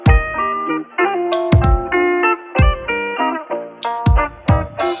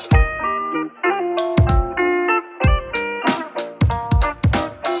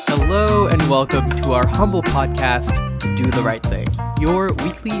welcome to our humble podcast, Do the Right Thing, your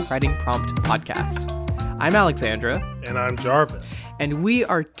weekly writing prompt podcast. I'm Alexandra. And I'm Jarvis. And we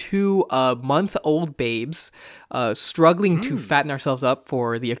are two month-old babes struggling to fatten ourselves up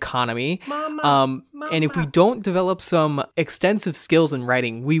for the economy. Mama. And if we don't develop some extensive skills in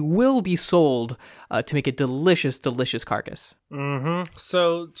writing, we will be sold to make a delicious, delicious carcass.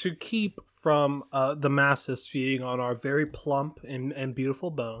 So to keep from the masses feeding on our very plump and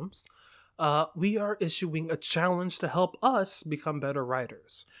beautiful bones, we are issuing a challenge to help us become better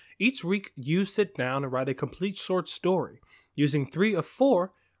writers. Each week, you sit down and write a complete short story using 3 of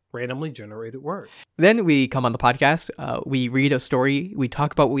 4 randomly generated words. Then we come on the podcast, we read a story, we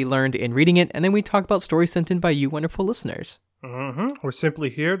talk about what we learned in reading it, and then we talk about stories sent in by you wonderful listeners. We're simply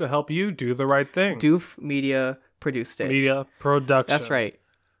here to help you do the right thing. Doof Media produced it. Media production. That's right.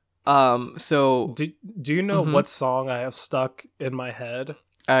 So do you know what song I have stuck in my head?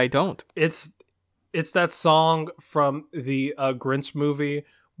 I don't. It's that song from the Grinch movie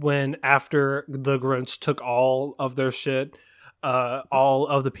when after the Grinch took all of their shit, all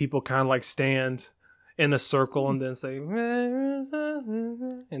of the people kind of like stand in a circle and then say, and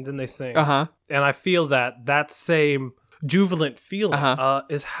then they sing. And I feel that same jubilant feeling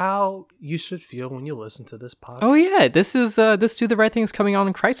is how you should feel when you listen to this podcast. Oh yeah, this is this Do the Right Thing is coming on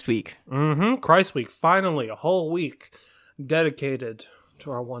in Christ Week. Christ Week, finally a whole week dedicated to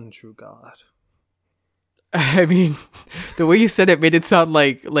our one true God. I mean, the way you said it made it sound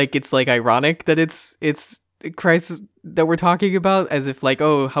like it's like ironic that it's Christ that we're talking about, as if like,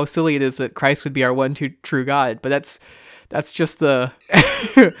 oh, how silly it is that Christ would be our one true God. But that's just the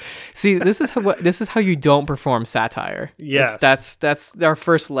see. This is how you don't perform satire. Yes, that's our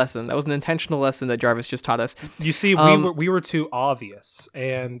first lesson. That was an intentional lesson that Jarvis just taught us. You see, we were too obvious,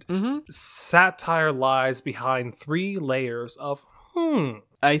 and satire lies behind 3 layers of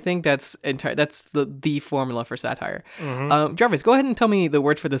I think that's the formula for satire. Jarvis, go ahead and tell me the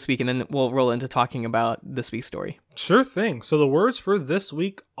words for this week, and then we'll roll into talking about this week's story. Sure thing. So the words for this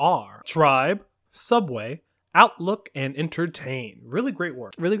week are tribe, subway, outlook, and entertain. Really great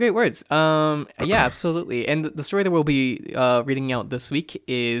words. Really great words. Yeah, absolutely. And the story that we'll be reading out this week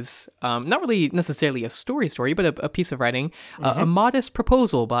is not really necessarily a story, but a piece of writing. A Modest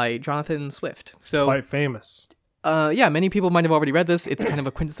Proposal by Jonathan Swift. So quite famous. Yeah, many people might have already read this. It's kind of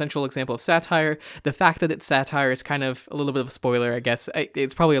a quintessential example of satire. The fact that it's satire is kind of a little bit of a spoiler, I guess.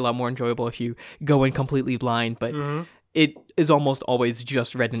 It's probably a lot more enjoyable if you go in completely blind, but it is almost always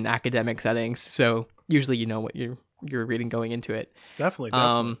just read in academic settings, so usually you know what you're reading going into it.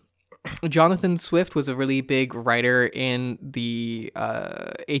 Definitely. Jonathan Swift was a really big writer in the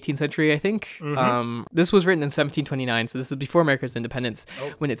 18th century, I think. This was written in 1729, so this is before America's independence,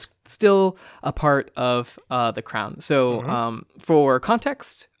 when it's still a part of the crown. So for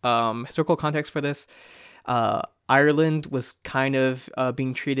context, historical context for this, Ireland was kind of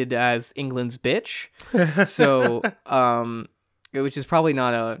being treated as England's bitch. So which is probably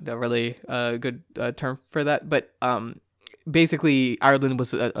not a really good term for that, but basically, Ireland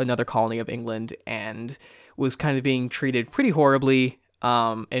was another colony of England and was kind of being treated pretty horribly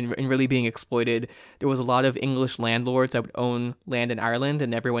and really being exploited. There was a lot of English landlords that would own land in Ireland,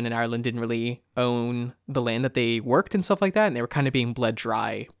 and everyone in Ireland didn't really own the land that they worked and stuff like that, and they were kind of being bled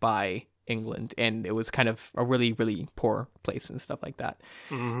dry by England, and it was kind of a really, really poor place and stuff like that.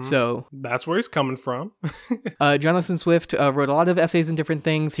 So that's where he's coming from. Jonathan Swift wrote a lot of essays and different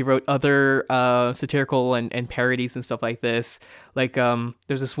things. He wrote other satirical and parodies and stuff like this. Like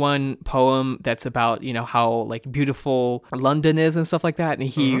there's this one poem that's about, you know, how like beautiful London is and stuff like that, and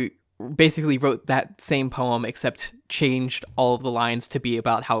he basically wrote that same poem except changed all of the lines to be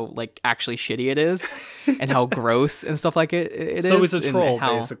about how like actually shitty it is and how gross and stuff like it is. So it's a troll,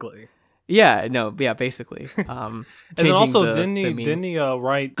 basically. Yeah, no, yeah, basically. And then also, didn't he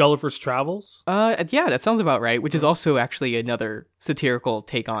write Gulliver's Travels? Yeah, that sounds about right, which is also actually another satirical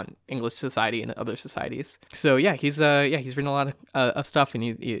take on English society and other societies. So yeah, he's written a lot of stuff, and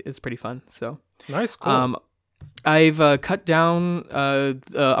it's pretty fun. So nice, cool. I've cut down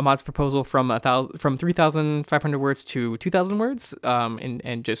a modest proposal from 3,500 words to 2,000 words,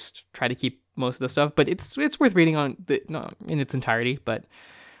 and just try to keep most of the stuff. But it's worth reading in its entirety. But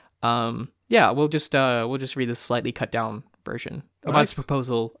yeah, we'll just read this slightly cut down version. A modest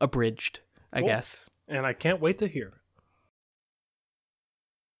proposal abridged, I guess. And I can't wait to hear it.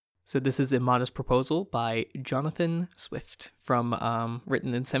 So this is A Modest Proposal by Jonathan Swift from written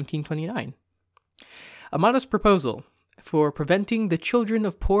in 1729. A modest proposal for preventing the children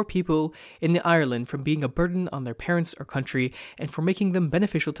of poor people in the Ireland from being a burden on their parents or country, and for making them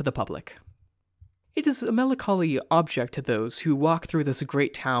beneficial to the public. It is a melancholy object to those who walk through this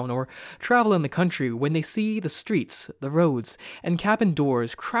great town or travel in the country when they see the streets, the roads, and cabin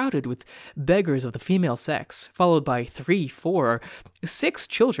doors crowded with beggars of the female sex, followed by 3, 4, or 6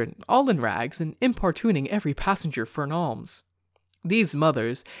 children, all in rags and importuning every passenger for an alms. These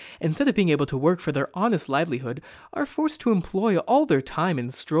mothers, instead of being able to work for their honest livelihood, are forced to employ all their time in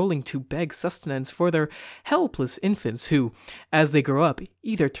strolling to beg sustenance for their helpless infants who, as they grow up,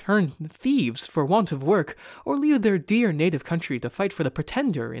 either turn thieves for want of work, or leave their dear native country to fight for the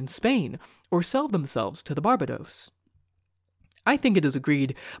Pretender in Spain, or sell themselves to the Barbados. I think it is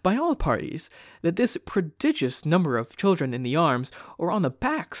agreed by all parties that this prodigious number of children in the arms, or on the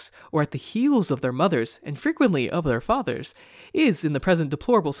backs, or at the heels of their mothers, and frequently of their fathers, is, in the present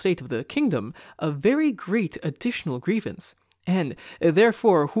deplorable state of the kingdom, a very great additional grievance, and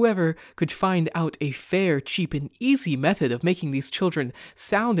therefore whoever could find out a fair, cheap, and easy method of making these children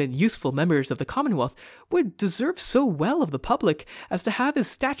sound and useful members of the Commonwealth would deserve so well of the public as to have his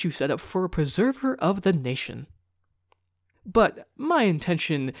statue set up for a preserver of the nation. But my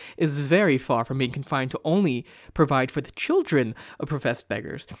intention is very far from being confined to only provide for the children of professed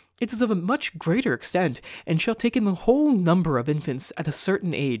beggars. It is of a much greater extent, and shall take in the whole number of infants at a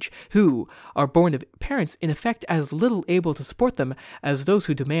certain age, who are born of parents in effect as little able to support them as those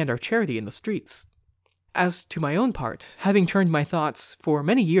who demand our charity in the streets. As to my own part, having turned my thoughts for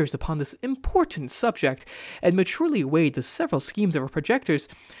many years upon this important subject, and maturely weighed the several schemes of our projectors,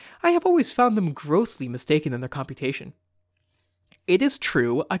 I have always found them grossly mistaken in their computation. It is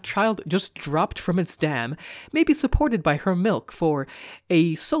true, a child just dropped from its dam may be supported by her milk for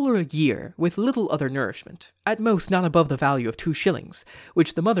a solar year with little other nourishment, at most not above the value of 2 shillings,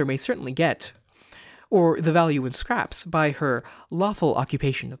 which the mother may certainly get, or the value in scraps, by her lawful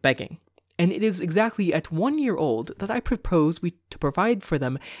occupation of begging. And it is exactly at 1 year old that I propose to provide for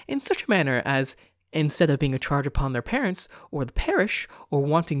them in such a manner as, instead of being a charge upon their parents, or the parish, or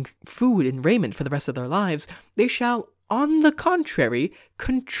wanting food and raiment for the rest of their lives, they shall, on the contrary,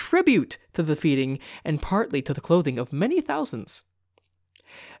 contribute to the feeding and partly to the clothing of many thousands.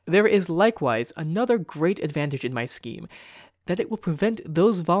 There is likewise another great advantage in my scheme, that it will prevent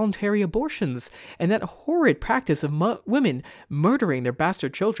those voluntary abortions, and that horrid practice of women murdering their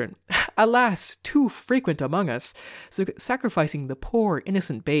bastard children, alas, too frequent among us, sacrificing the poor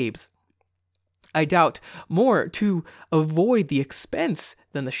innocent babes. I doubt more to avoid the expense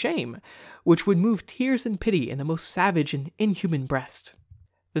than the shame, which would move tears and pity in the most savage and inhuman breast.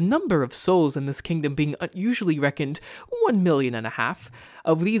 The number of souls in this kingdom being usually reckoned 1.5 million,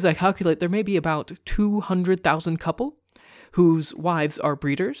 of these I calculate there may be about 200,000 couple, whose wives are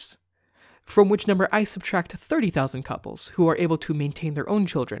breeders, from which number I subtract 30,000 couples, who are able to maintain their own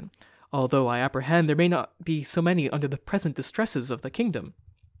children, although I apprehend there may not be so many under the present distresses of the kingdom.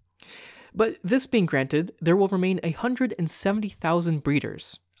 But this being granted, there will remain 170,000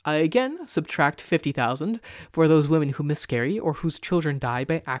 breeders. I again subtract 50,000 for those women who miscarry or whose children die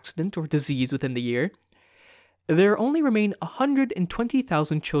by accident or disease within the year. There only remain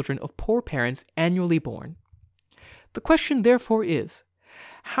 120,000 children of poor parents annually born. The question therefore is,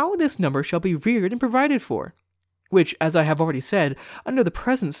 how this number shall be reared and provided for, which, as I have already said, under the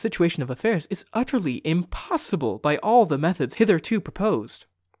present situation of affairs is utterly impossible by all the methods hitherto proposed.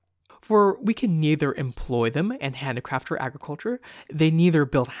 For we can neither employ them in handicraft or agriculture, they neither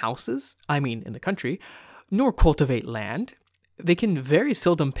build houses, in the country, nor cultivate land. They can very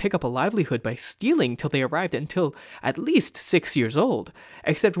seldom pick up a livelihood by stealing till they arrive until at least 6 years old,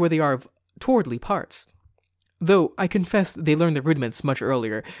 except where they are of towardly parts. Though I confess they learn the rudiments much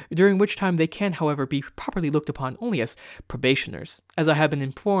earlier, during which time they can, however, be properly looked upon only as probationers, as I have been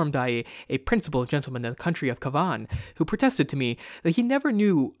informed by a principal gentleman in the country of Cavan, who protested to me that he never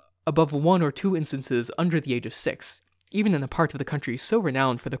knew above 1 or 2 instances under the age of 6, even in a part of the country so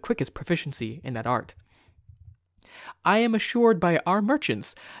renowned for the quickest proficiency in that art. I am assured by our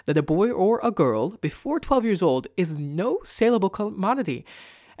merchants that a boy or a girl before 12 years old is no saleable commodity,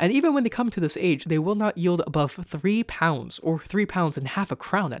 and even when they come to this age, they will not yield above 3 pounds, or 3.5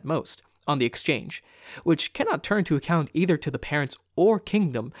 pounds at most, on the exchange, which cannot turn to account either to the parents or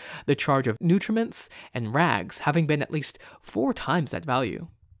kingdom the charge of nutriments and rags having been at least 4 times that value.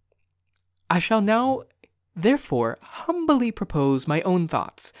 I shall now, therefore, humbly propose my own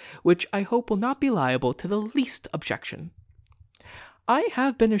thoughts, which I hope will not be liable to the least objection. I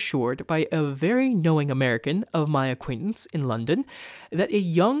have been assured by a very knowing American of my acquaintance in London that a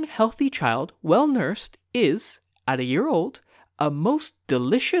young healthy child, well nursed, is, at a year old, a most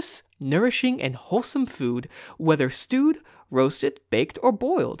delicious, nourishing, and wholesome food, whether stewed, roasted, baked, or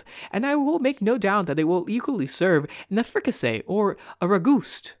boiled, and I will make no doubt that it will equally serve in a fricassee or a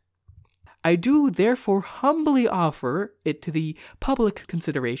ragouste. I do therefore humbly offer it to the public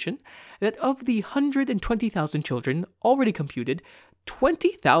consideration that of the 120,000 children already computed,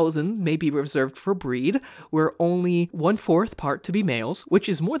 20,000 may be reserved for breed, where only 1/4 part to be males, which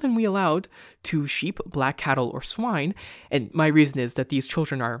is more than we allowed to sheep, black cattle, or swine, and my reason is that these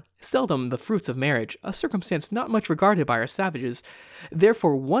children are seldom the fruits of marriage, a circumstance not much regarded by our savages.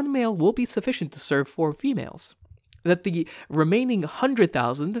 Therefore, 1 male will be sufficient to serve 4 females. That the remaining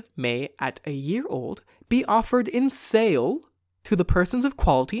 100,000 may, at a year old, be offered in sale to the persons of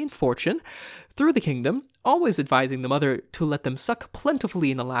quality and fortune through the kingdom, always advising the mother to let them suck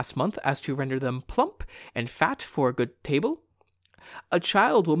plentifully in the last month as to render them plump and fat for a good table. A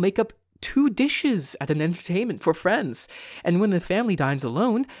child will make up 2 dishes at an entertainment for friends, and when the family dines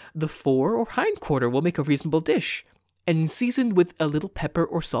alone, the fore or hind quarter will make a reasonable dish, and seasoned with a little pepper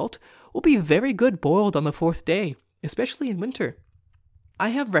or salt, will be very good boiled on the 4th day, especially in winter. I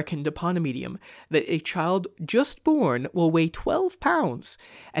have reckoned upon a medium that a child just born will weigh 12 pounds,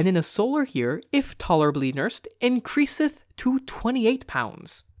 and in a solar year, if tolerably nursed, increaseth to 28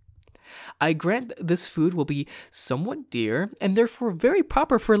 pounds. I grant this food will be somewhat dear, and therefore very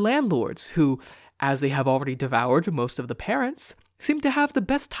proper for landlords, who, as they have already devoured most of the parents, seem to have the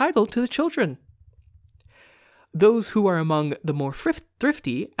best title to the children. Those who are among the more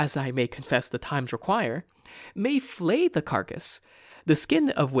thrifty, as I may confess the times require, may flay the carcass, the skin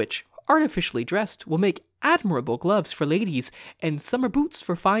of which, artificially dressed, will make admirable gloves for ladies and summer boots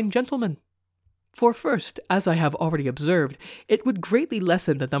for fine gentlemen. For first, as I have already observed, it would greatly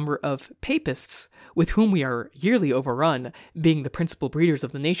lessen the number of papists, with whom we are yearly overrun, being the principal breeders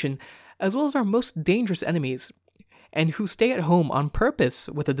of the nation, as well as our most dangerous enemies, and who stay at home on purpose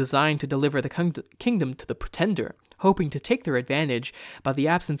with a design to deliver the kingdom to the pretender, hoping to take their advantage by the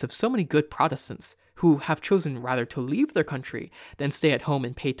absence of so many good Protestants, who have chosen rather to leave their country than stay at home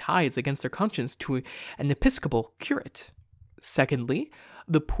and pay tithes against their conscience to an episcopal curate. Secondly,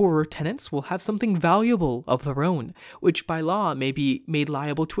 the poorer tenants will have something valuable of their own, which by law may be made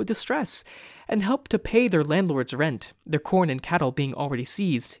liable to a distress, and help to pay their landlord's rent, their corn and cattle being already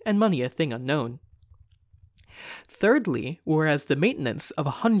seized, and money a thing unknown. Thirdly, whereas the maintenance of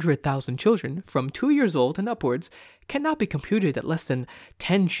 100,000 children from 2 years old and upwards cannot be computed at less than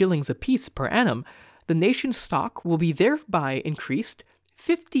 10 shillings apiece per annum, the nation's stock will be thereby increased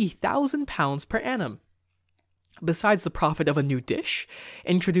 50,000 pounds per annum. Besides the profit of a new dish,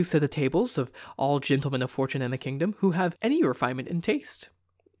 introduced to the tables of all gentlemen of fortune in the kingdom who have any refinement in taste.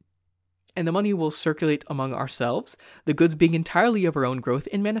 And the money will circulate among ourselves, the goods being entirely of our own growth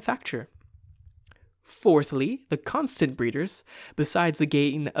in manufacture. Fourthly, the constant breeders, besides the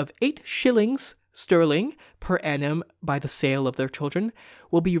gain of 8 shillings sterling per annum by the sale of their children,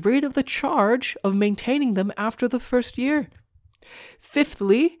 will be rid of the charge of maintaining them after the first year.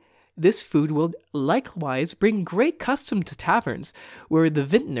 Fifthly, this food will likewise bring great custom to taverns, where the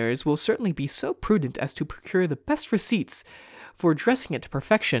vintners will certainly be so prudent as to procure the best receipts for dressing it to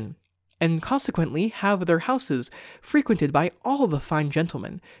perfection, and consequently have their houses frequented by all the fine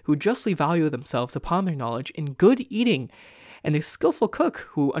gentlemen, who justly value themselves upon their knowledge in good eating, and a skillful cook,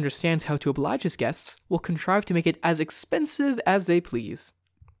 who understands how to oblige his guests, will contrive to make it as expensive as they please.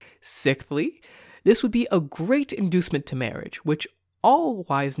 Sixthly, this would be a great inducement to marriage, which all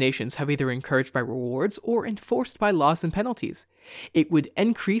wise nations have either encouraged by rewards or enforced by laws and penalties. It would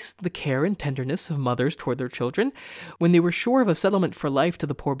increase the care and tenderness of mothers toward their children, when they were sure of a settlement for life to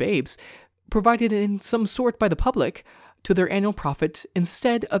the poor babes, provided in some sort by the public, to their annual profit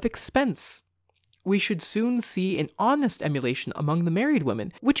instead of expense. We should soon see an honest emulation among the married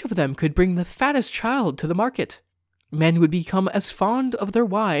women, which of them could bring the fattest child to the market. Men would become as fond of their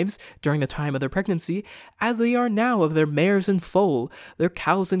wives during the time of their pregnancy as they are now of their mares and foal, their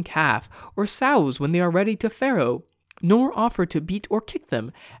cows and calf, or sows when they are ready to farrow, nor offer to beat or kick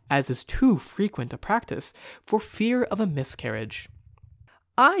them, as is too frequent a practice, for fear of a miscarriage.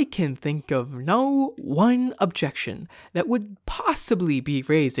 I can think of no one objection that would possibly be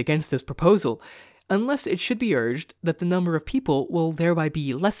raised against this proposal, unless it should be urged that the number of people will thereby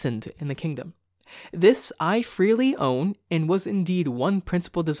be lessened in the kingdom. This I freely own, and was indeed one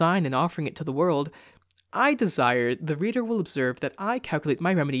principal design in offering it to the world. I desire the reader will observe that I calculate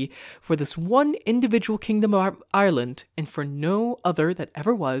my remedy for this one individual kingdom of Ireland, and for no other that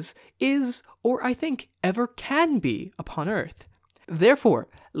ever was, is, or I think ever can be upon earth. Therefore,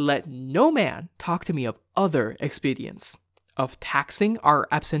 let no man talk to me of other expedients, of taxing our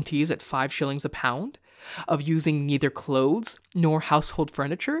absentees at 5 shillings a pound, of using neither clothes nor household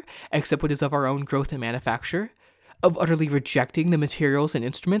furniture, except what is of our own growth and manufacture, of utterly rejecting the materials and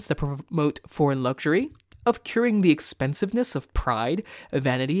instruments that promote foreign luxury, of curing the expensiveness of pride,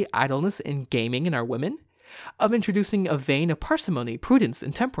 vanity, idleness, and gaming in our women, of introducing a vein of parsimony, prudence,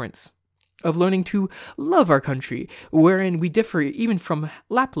 and temperance, of learning to love our country, wherein we differ even from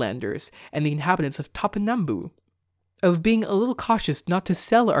Laplanders and the inhabitants of Topinambu, of being a little cautious not to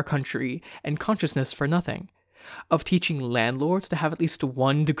sell our country and consciousness for nothing, of teaching landlords to have at least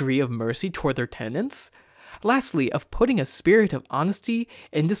one degree of mercy toward their tenants, lastly, of putting a spirit of honesty,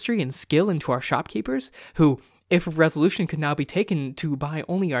 industry, and skill into our shopkeepers, who, if a resolution could now be taken to buy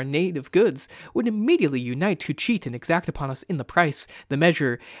only our native goods, would immediately unite to cheat and exact upon us in the price, the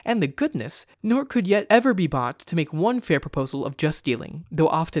measure, and the goodness, nor could yet ever be bought to make one fair proposal of just dealing, though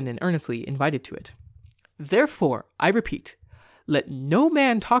often and earnestly invited to it. Therefore, I repeat, let no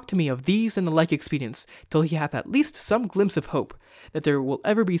man talk to me of these and the like expedients till he hath at least some glimpse of hope that there will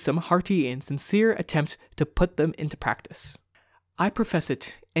ever be some hearty and sincere attempt to put them into practice. I profess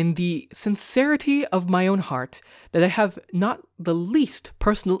it in the sincerity of my own heart that I have not the least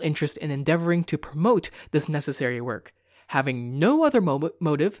personal interest in endeavoring to promote this necessary work, having no other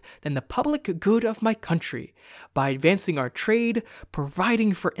motive than the public good of my country, by advancing our trade,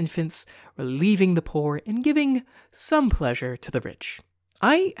 providing for infants, relieving the poor, and giving some pleasure to the rich.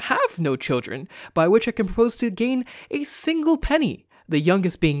 I have no children by which I can propose to gain a single penny, the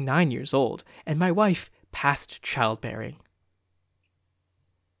youngest being 9 years old, and my wife past childbearing.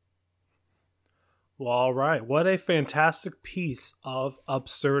 Well, all right. What a fantastic piece of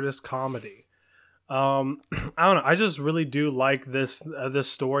absurdist comedy. I don't know. I just really do like this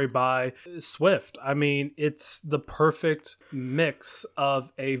story by Swift. I mean, it's the perfect mix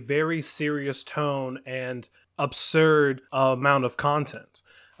of a very serious tone and absurd amount of content,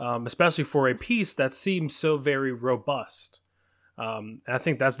 especially for a piece that seems so very robust. And I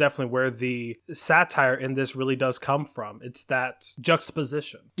think that's definitely where the satire in this really does come from. It's that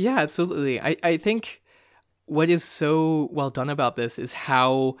juxtaposition. Yeah, absolutely. I think what is so well done about this is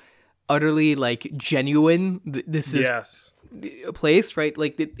how utterly like genuine this is placed, right?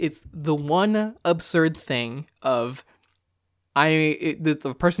 Like it's the one absurd thing of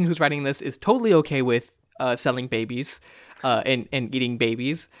the person who's writing this is totally okay with selling babies and eating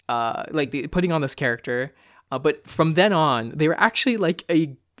babies, putting on this character. But from then on, they were actually like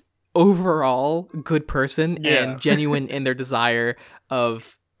a overall good person and genuine in their desire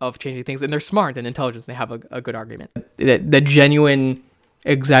of changing things. And they're smart and intelligent. And they have a good argument. The genuine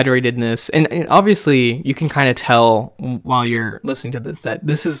exaggeratedness. And obviously, you can kind of tell while you're listening to this that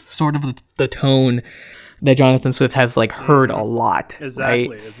this is sort of the tone that Jonathan Swift has like heard a lot. Exactly,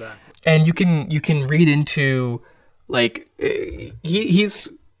 right? Exactly. And you can read into like he's.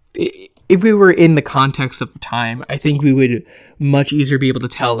 If we were in the context of the time, I think we would much easier be able to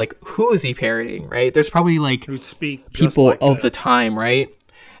tell, like, who is he parodying, right? There's probably, like, people like of the time, right,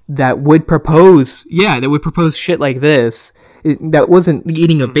 that would propose shit like this, that wasn't the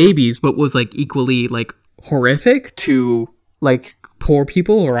eating of babies, but was, like, equally, like, horrific to, like, poor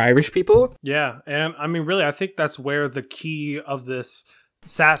people or Irish people. Yeah, and, I mean, really, I think that's where the key of this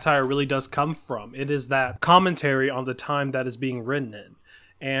satire really does come from. It is that commentary on the time that is being written in.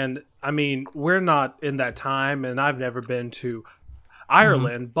 And I mean, we're not in that time, and I've never been to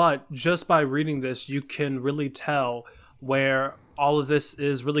Ireland, but just by reading this, you can really tell where all of this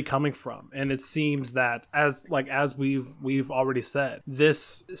is really coming from. And it seems that as we've already said,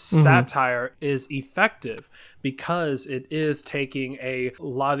 this satire is effective because it is taking a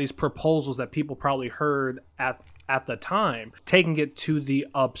lot of these proposals that people probably heard at the time, taking it to the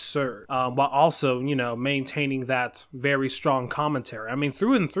absurd, while also, maintaining that very strong commentary. I mean,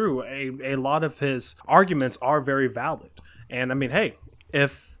 through and through, a lot of his arguments are very valid. And I mean, hey,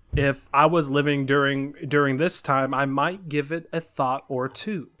 if I was living during this time, I might give it a thought or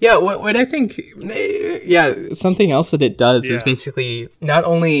two. Yeah, what I think, something else that it does is basically not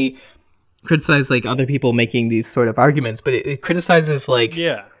only criticize like other people making these sort of arguments, but it criticizes like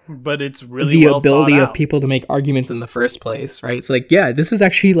but it's really the ability of people to make arguments in the first place, right? It's like, this is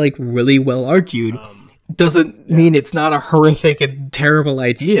actually like really well argued. Doesn't mean it's not a horrific and terrible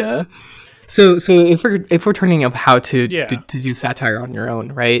idea. So if we're turning up how to do satire on your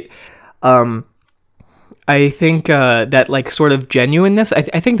own, right? I think that like sort of genuineness.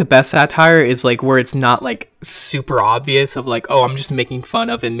 I think the best satire is like where it's not like super obvious of like, oh, I'm just making fun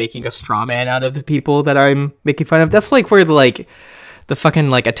of and making a straw man out of the people that I'm making fun of. That's like where the fucking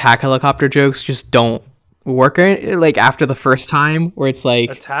like attack helicopter jokes just don't work like after the first time, where it's like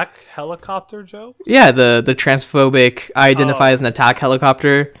attack helicopter jokes. Yeah, the transphobic. I identify as an attack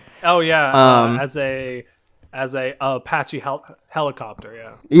helicopter. Oh yeah, as a Apache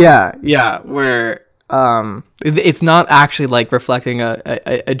helicopter. Yeah, where It's not actually like reflecting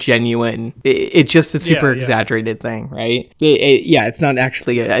a genuine. It's just a super exaggerated thing, right? It's not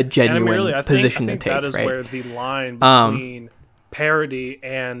actually a genuine really, position I think to take. That is right? where the line between parody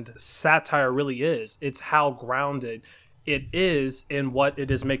and satire really is. It's how grounded it is in what it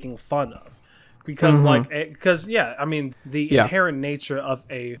is making fun of. Because I mean, the inherent nature of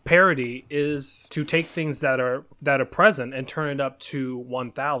a parody is to take things that are present and turn it up to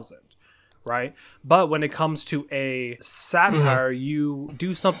 1,000, right? But when it comes to a satire, you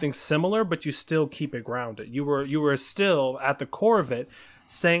do something similar, but you still keep it grounded. You were still at the core of it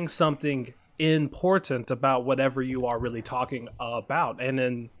saying something important about whatever you are really talking about. And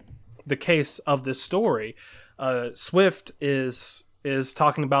in the case of this story, Swift is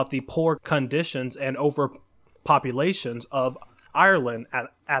talking about the poor conditions and overpopulations of Ireland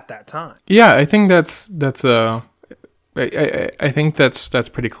at that time. Yeah, I think that's I think that's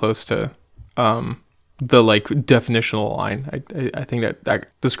pretty close to the like definitional line. I think that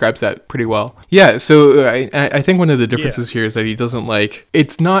describes that pretty well. Yeah, so I think one of the differences here is that he doesn't like,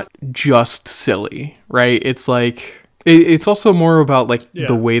 it's not just silly, right? It's like it's also more about like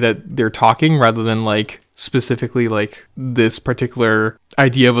the way that they're talking rather than like specifically like this particular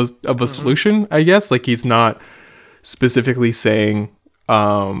idea of a solution, I guess. Like he's not specifically saying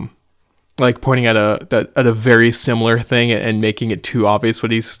like pointing at a very similar thing and making it too obvious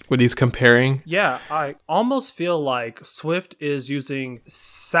what he's comparing. Yeah, I almost feel like Swift is using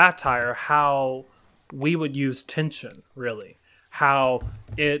satire how we would use tension, really. How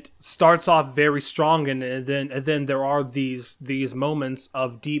it starts off very strong and then there are these moments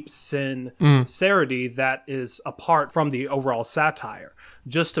of deep sincerity that is apart from the overall satire,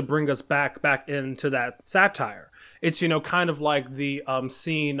 just to bring us back into that satire. It's, kind of like the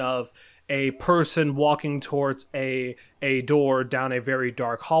scene of a person walking towards a door down a very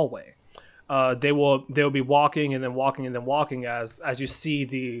dark hallway. They'll be walking and then walking and then walking as you see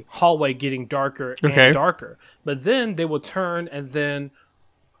the hallway getting darker and darker. But then they will turn and then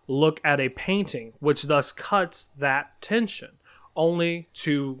look at a painting, which thus cuts that tension, only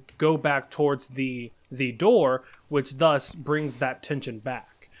to go back towards the door, which thus brings that tension back.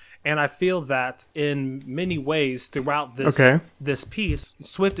 And I feel that in many ways throughout this piece,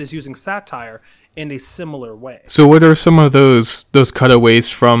 Swift is using satire in a similar way. So what are some of those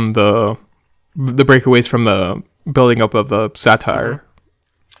cutaways from the breakaways from the building up of the satire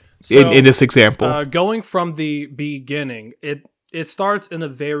in this example? Going from the beginning, it starts in a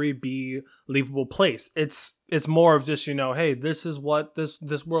very believable place. It's more of just, hey, this is what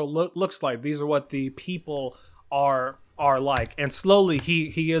this world looks like. These are what the people are like. And slowly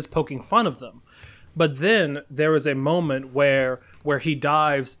he is poking fun of them. But then there is a moment where he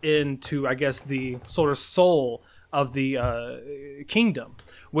dives into, I guess, the sort of soul of the kingdom,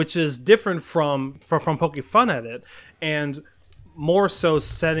 which is different from poking fun at it, and more so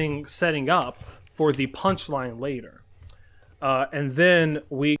setting up for the punchline later. And then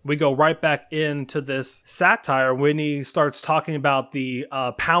we go right back into this satire when he starts talking about the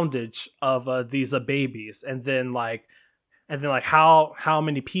poundage of these babies, and then how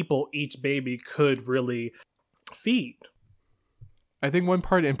many people each baby could really feed. I think one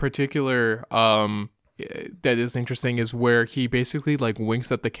part in particular that is interesting is where he basically like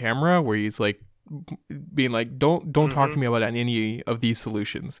winks at the camera, where he's like being like, don't talk to me about any of these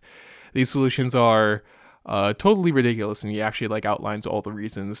solutions. These solutions are totally ridiculous, and he actually like outlines all the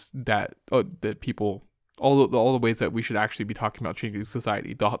reasons that people, all the ways that we should actually be talking about changing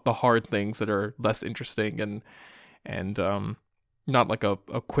society, the hard things that are less interesting and not like a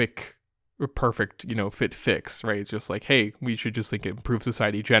quick perfect fit fix, right? It's just like, hey, we should just like improve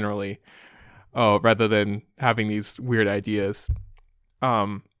society generally, rather than having these weird ideas.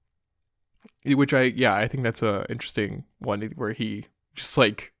 Which I think that's a interesting one, where he just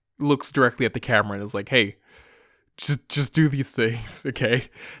like looks directly at the camera and is like, hey, just do these things. Okay,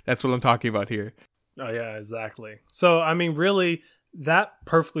 that's what I'm talking about here. Oh yeah, exactly. So I mean, really, that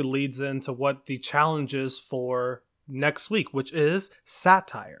perfectly leads into what the challenge is for next week, which is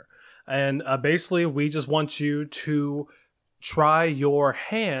satire. And basically we just want you to try your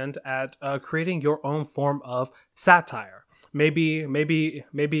hand at creating your own form of satire. Maybe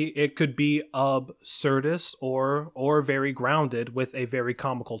it could be absurdist or very grounded with a very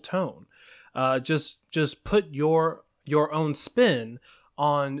comical tone. Just put your own spin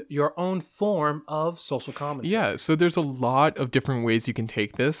on your own form of social commentary. Yeah, so there's a lot of different ways you can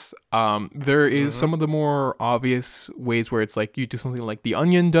take this. There is some of the more obvious ways where it's like you do something like The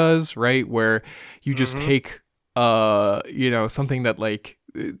Onion does, right? Where you just take something that like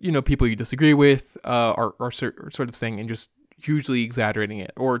people you disagree with are sort of saying, and just hugely exaggerating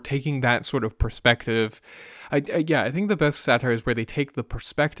it or taking that sort of perspective. I think the best satire is where they take the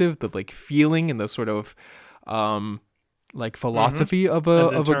perspective, the like feeling and the sort of like philosophy of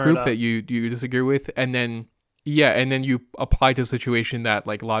a group that you disagree with, and then you apply to a situation that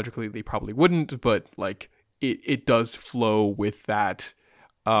like logically they probably wouldn't, but like it does flow with that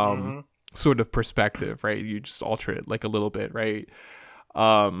sort of perspective, right? You just alter it like a little bit, right?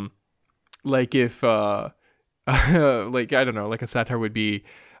 Like if like I don't know, like a satire would be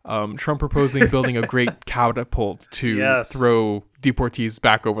Trump proposing building a great catapult to throw deportees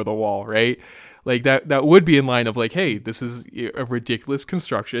back over the wall, right? Like that would be in line of like, hey, this is a ridiculous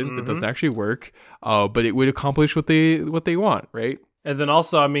construction that doesn't actually work, but it would accomplish what they want, right? And then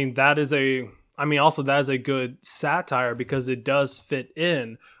also, I mean, that is a good satire because it does fit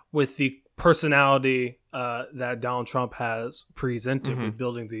in with the personality that Donald Trump has presented with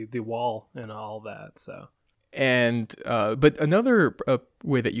building the wall and all that. So. And but another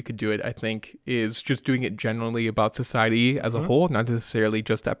way that you could do it, I think, is just doing it generally about society as a whole, not necessarily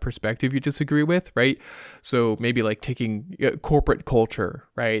just that perspective you disagree with, right? So maybe like taking corporate culture,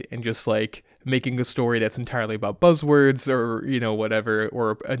 right, and just like making a story that's entirely about buzzwords or whatever,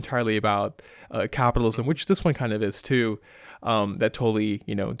 or entirely about capitalism, which this one kind of is too. That totally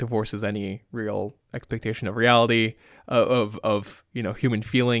divorces any real expectation of reality, of human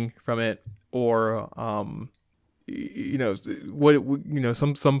feeling from it, or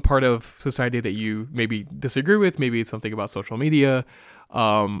some part of society that you maybe disagree with. Maybe it's something about social media,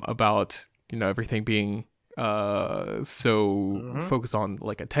 about everything being so focused on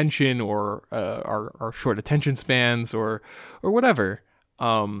like attention or our short attention spans or whatever.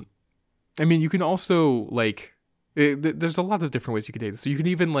 I mean, you can also like there's a lot of different ways you can take this. So you can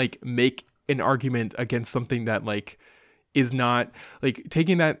even like make an argument against something that like is not like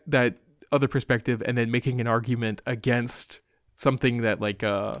taking that other perspective and then making an argument against something that like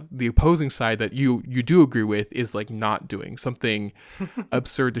the opposing side that you do agree with is like not doing something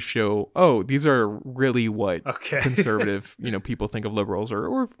absurd to show, oh, these are really what conservative people think of liberals,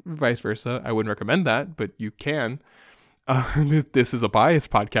 or vice versa. I wouldn't recommend that, but you can. This is a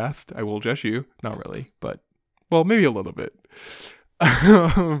biased podcast, I will judge you. Not really, but well, maybe a little bit.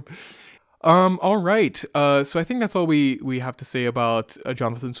 All right. So I think that's all we have to say about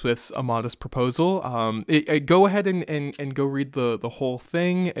Jonathan Swift's A Modest Proposal. Go ahead and go read the whole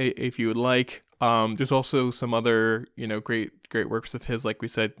thing if you would like. There's also some other great works of his, like we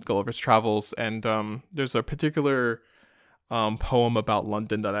said, Gulliver's Travels, and there's a particular poem about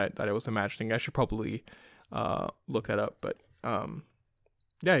London that I was imagining. I should probably look that up, but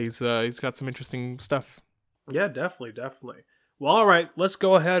yeah, he's got some interesting stuff. Yeah, definitely. Well, all right, let's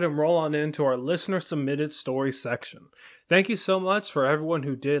go ahead and roll on into our listener-submitted story section. Thank you so much for everyone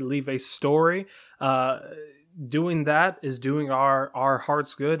who did leave a story. Doing that is doing our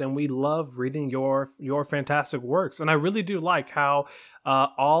hearts good, and we love reading your fantastic works. And I really do like how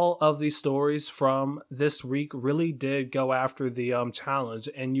all of these stories from this week really did go after the challenge,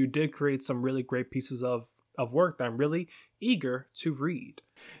 and you did create some really great pieces of work that I'm really eager to read.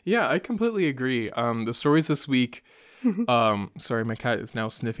 Yeah, I completely agree. The stories this week... sorry, my cat is now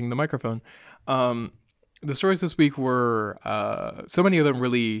sniffing the microphone. The stories this week were so many of them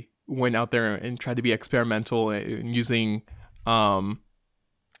really went out there and tried to be experimental and using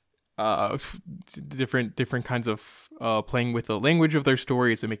different kinds of playing with the language of their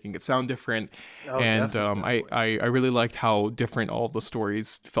stories and making it sound different. Definitely. I really liked how different all the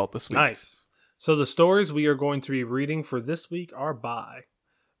stories felt this week. Nice. So the stories we are going to be reading for this week are by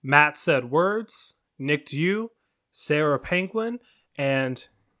Matt Said Words, Nick Yu, Sarah Penguin, and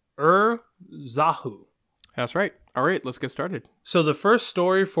Zahu. That's right. All right, let's get started. So the first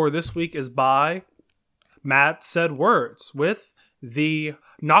story for this week is by Matt Said Words with The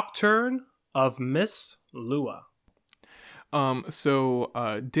Nocturne of Miss Lua.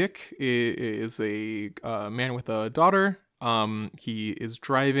 So Dick is a man with a daughter. He is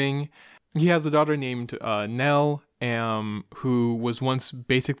driving. He has a daughter named Nell, who was once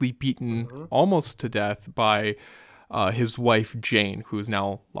basically beaten almost to death by his wife Jane, who is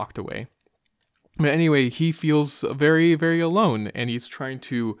now locked away. But anyway, he feels very, very alone, and he's trying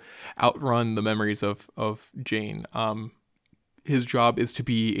to outrun the memories of Jane. His job is to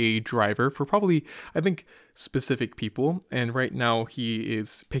be a driver for probably, I think, specific people, and right now he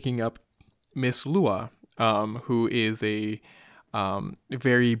is picking up Miss Lua, who is a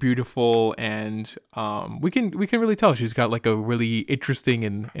very beautiful, and we can really tell she's got like a really interesting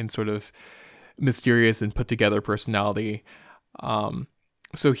and sort of mysterious and put together personality.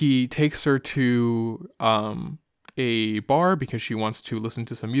 So he takes her to a bar because she wants to listen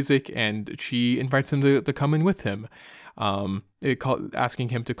to some music, and she invites him to come in with him, asking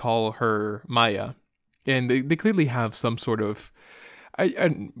him to call her Maya. And they clearly have some sort of,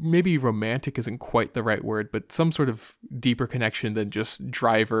 maybe romantic isn't quite the right word, but some sort of deeper connection than just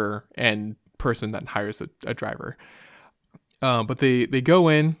driver and person that hires a driver. But they go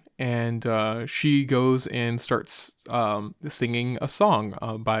in, and she goes and starts singing a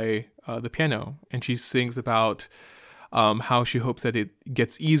song by the piano. And she sings about how she hopes that it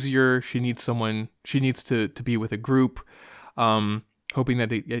gets easier. She needs to be with a group, hoping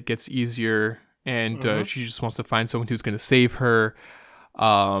that it gets easier. And she just wants to find someone who's going to save her,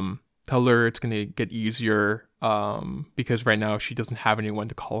 tell her it's going to get easier, because right now she doesn't have anyone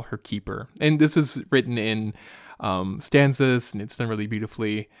to call her keeper. And this is written in stanzas, and it's done really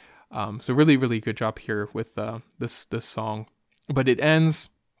beautifully. So really, really good job here with this song. But it ends,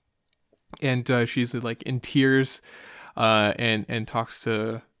 and she's like in tears, and talks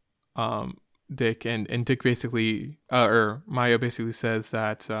to Dick, and Dick basically, or Maya basically says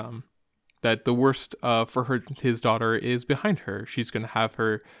that that the worst for his daughter is behind her. She's going to have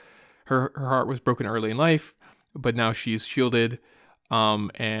her heart was broken early in life, but now she's shielded,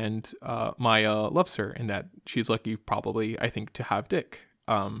 and Maya loves her, and that she's lucky, probably, I think, to have Dick,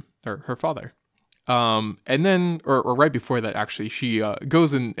 or her father. And then, or right before that, actually, she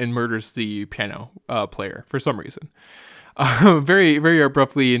goes and murders the piano player for some reason. Very, very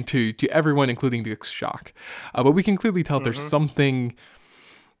abruptly, and to everyone, including Dick's shock. But we can clearly tell there's something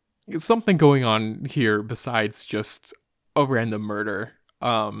going on here besides just a random murder.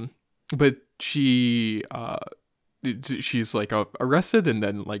 But she's like arrested and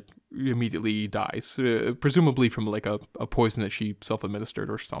then like immediately dies, presumably from like a poison that she self-administered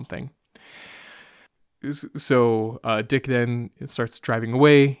or something. So Dick then starts driving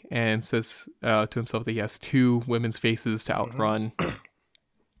away and says to himself that he has two women's faces to outrun.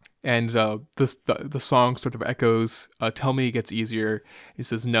 And the song sort of echoes, "Tell me it gets easier." He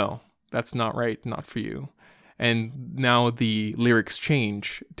says, "No, that's not right, not for you." And now the lyrics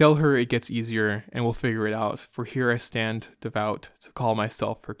change. "Tell her it gets easier, and we'll figure it out. For here I stand devout to call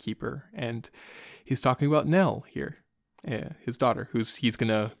myself her keeper." And he's talking about Nell here, his daughter, he's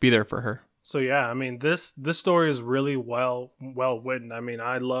gonna be there for her. So yeah, I mean, this story is really well written. I mean,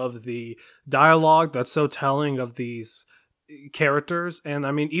 I love the dialogue that's so telling of these characters, and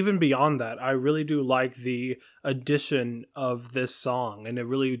I mean, even beyond that, I really do like the addition of this song, and it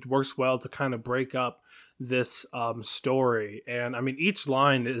really works well to kind of break up this story. And I mean, each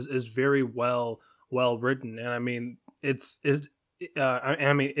line is very well written, and I mean, it is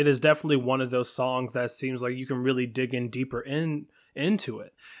definitely one of those songs that seems like you can really dig in deeper into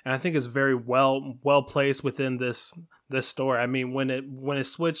it, and I think it's very well placed within this story. I mean, when it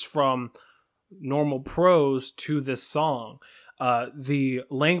switched from normal prose to this song, the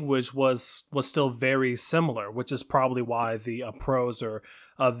language was still very similar, which is probably why the prose are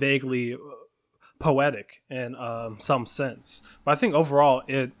vaguely poetic in some sense. But I think overall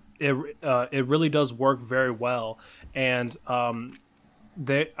it really does work very well, and I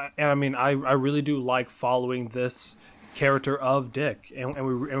really do like following this character of Dick, and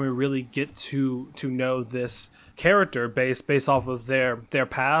we really get to know this character based off of their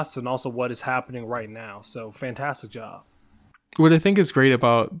past and also what is happening right now. So fantastic job. What I think is great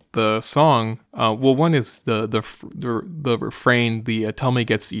about the song, one is the refrain, the "Tell me it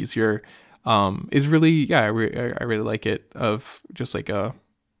gets easier," is really, I really like it, of just like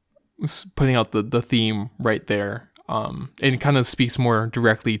putting out the theme right there, and it kind of speaks more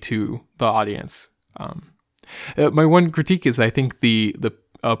directly to the audience. My one critique is I think the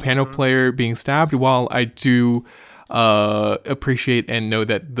piano player being stabbed, while I do appreciate and know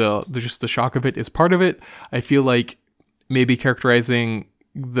that just the shock of it is part of it, I feel like maybe characterizing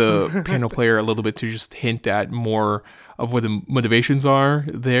the piano player a little bit to just hint at more of what the motivations are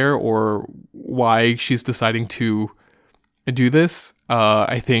there, or why she's deciding to do this,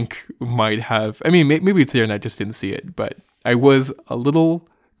 I think might have, I mean, maybe it's there and I just didn't see it, but I was a little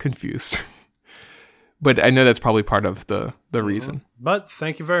confused. But I know that's probably part of the reason. But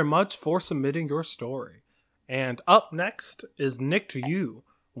thank you very much for submitting your story. And up next is Nick to you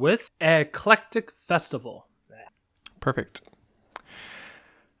with Eclectic Festival. Perfect.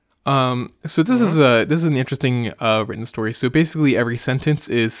 So this is an interesting written story. So basically, every sentence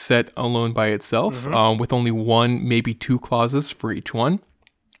is set alone by itself, with only one, maybe two clauses for each one.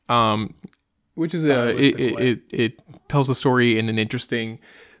 Which is it tells a story in an interesting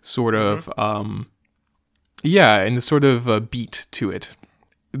sort of and the sort of beat to it.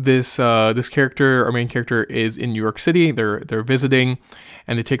 this character, our main character, is in New York City. They're visiting,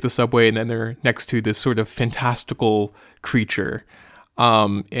 and they take the subway, and then they're next to this sort of fantastical creature.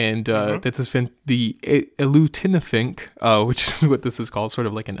 That's the Elutinafink, which is what this is called, sort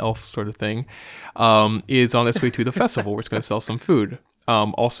of like an elf sort of thing, is on its way to the festival where it's going to sell some food.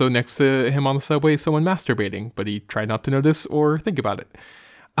 Also next to him on the subway is someone masturbating, but he tried not to notice or think about it.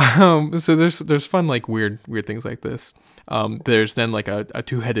 So there's fun, like weird things like this. There's then like a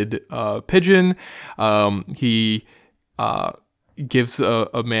two-headed pigeon. He gives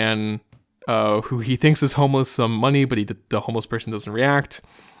a man who he thinks is homeless some money, but the homeless person doesn't react.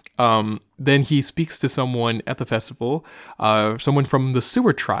 Then he speaks to someone at the festival, someone from the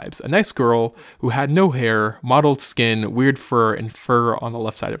Sewer Tribes, a nice girl who had no hair, mottled skin, weird fur, and fur on the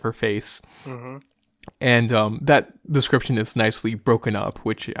left side of her face. Mm-hmm. And that description is nicely broken up,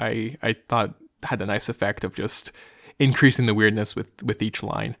 which I thought had a nice effect of just increasing the weirdness with each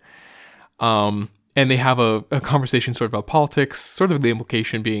line. And they have a conversation sort of about politics, sort of the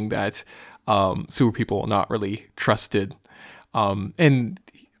implication being that sewer people are not really trusted. And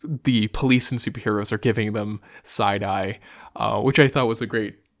the police and superheroes are giving them side eye, which I thought was a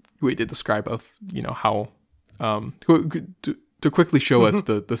great way to describe how to quickly show us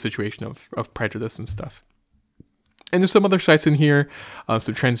the situation of prejudice and stuff. And there's some other sites in here,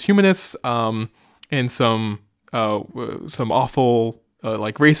 some transhumanists, and some awful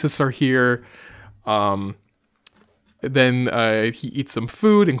like racists are here. Then he eats some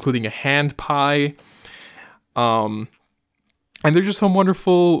food, including a hand pie. And there's just some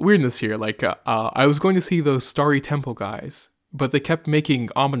wonderful weirdness here. Like, I was going to see those Starry Temple guys, but they kept making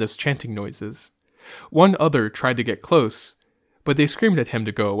ominous chanting noises. One other tried to get close, but they screamed at him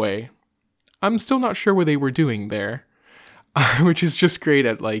to go away. I'm still not sure what they were doing there, which is just great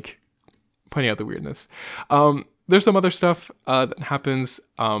at, like, pointing out the weirdness. There's some other stuff that happens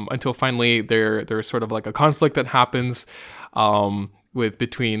until finally there's sort of like a conflict that happens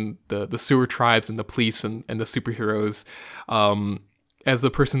between the sewer tribes and the police and the superheroes. As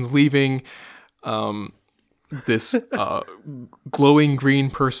the person's leaving, this glowing green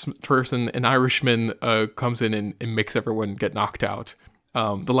person, an Irishman, comes in and makes everyone get knocked out.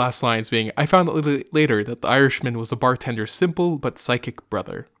 The last lines being, I found out later that the Irishman was the bartender's simple but psychic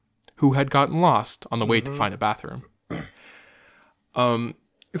brother, who had gotten lost on the way to find a bathroom.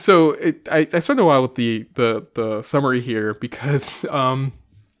 So I spent a while with the summary here because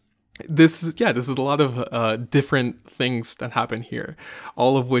this is a lot of different things that happen here,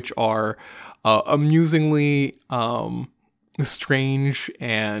 all of which are amusingly strange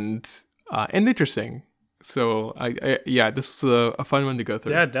and interesting. So this was a fun one to go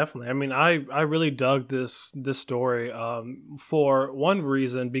through. Yeah, definitely. I mean, I really dug this story for one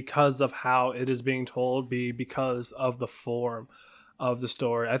reason, because of how it is being told, because of the form of the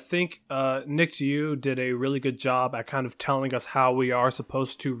story. I think Nick, you did a really good job at kind of telling us how we are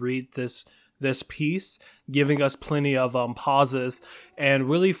supposed to read this piece, giving us plenty of pauses and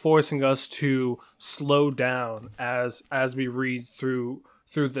really forcing us to slow down as we read through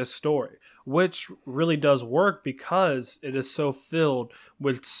this story, which really does work because it is so filled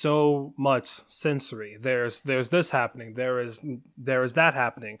with so much sensory. There's this happening, there is that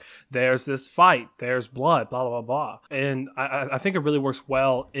happening, there's this fight, there's blood, blah blah blah, and I think it really works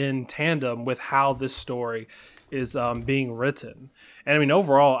well in tandem with how this story is being written. And I mean,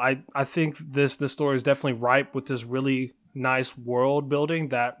 overall, I think this story is definitely ripe with this really nice world building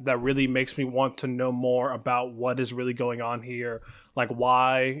that really makes me want to know more about what is really going on here. Like,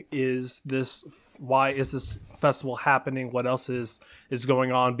 why is this festival happening? What else is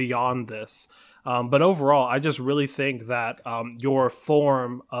going on beyond this? But overall, I just really think that your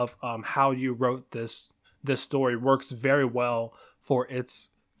form of how you wrote this story works very well for its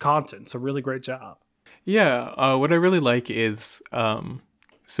content. It's a really great job. Yeah, what I really like is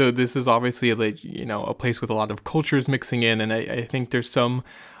so this is obviously a place with a lot of cultures mixing in, and I think there's some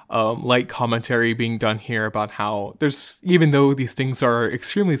light commentary being done here about how even though these things are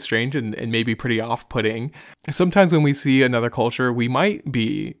extremely strange and maybe pretty off-putting, sometimes when we see another culture, we might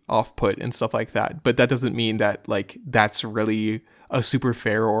be off-put and stuff like that, but that doesn't mean that that's really a super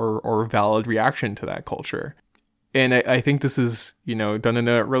fair or valid reaction to that culture. And I think this is, done in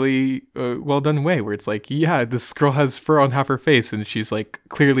a really well done way, where it's like, yeah, this girl has fur on half her face and she's like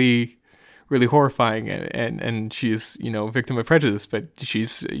clearly really horrifying and she's, victim of prejudice, but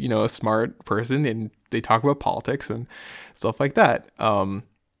she's, a smart person and they talk about politics and stuff like that. So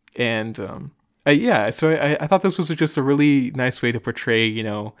I thought this was just a really nice way to portray,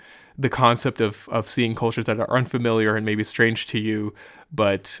 the concept of seeing cultures that are unfamiliar and maybe strange to you,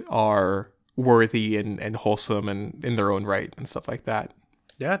 but are worthy and wholesome and in their own right and stuff like that.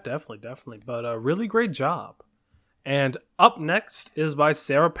 Yeah, definitely. But a really great job. And up next is by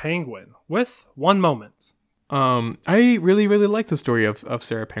Sarah Penguin with One Moment. I really, really like the story of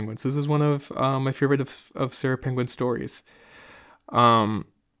Sarah Penguin's. This is one of my favorite of Sarah Penguin's stories.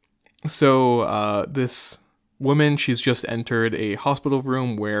 So this woman, she's just entered a hospital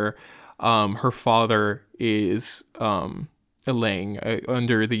room where her father is laying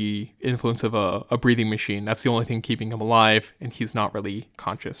under the influence of a breathing machine. That's the only thing keeping him alive, and he's not really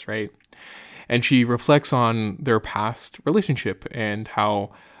conscious, right? And she reflects on their past relationship and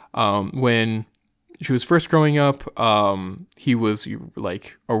how when she was first growing up, he was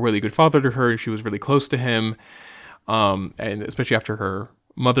like a really good father to her. She was really close to him, and especially after her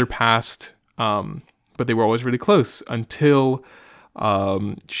mother passed. But they were always really close until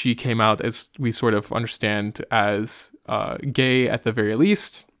she came out, as we sort of understand, as gay at the very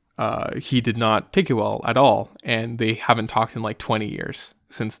least. He did not take it well at all, and they haven't talked in like 20 years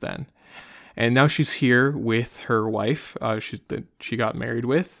since then. And now she's here with her wife. She got married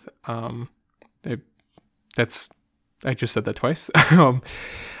with. I just said that twice.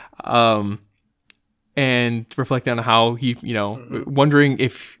 And reflecting on how he, wondering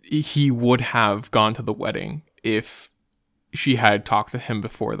if he would have gone to the wedding if she had talked to him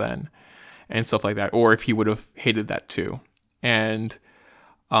before then and stuff like that, or if he would have hated that too. And,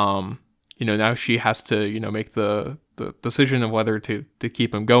 now she has to, make the decision of whether to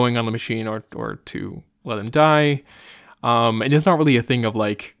keep him going on the machine or to let him die. And it's not really a thing of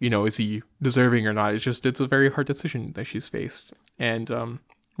like, is he deserving or not? It's a very hard decision that she's faced. And,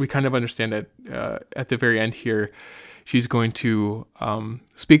 we kind of understand that at the very end here, she's going to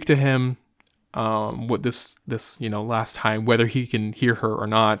speak to him what this last time, whether he can hear her or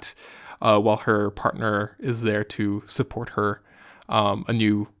not, while her partner is there to support her, a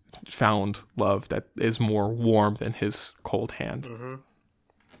new found love that is more warm than his cold hand. Mm-hmm.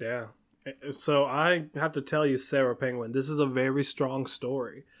 Yeah. So I have to tell you, Sarah Penguin, this is a very strong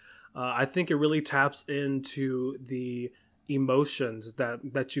story. I think it really taps into the emotions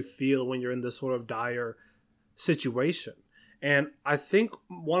that you feel when you're in this sort of dire situation. And I think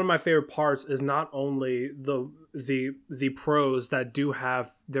one of my favorite parts is not only the prose that do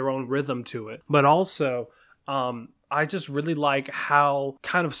have their own rhythm to it, but also I just really like how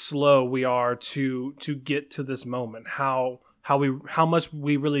kind of slow we are to get to this moment, how much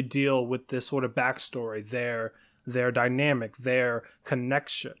we really deal with this sort of backstory, their dynamic, their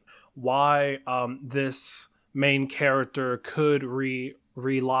connection, why this main character could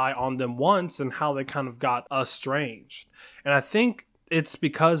rely on them once, and how they kind of got estranged. And I think it's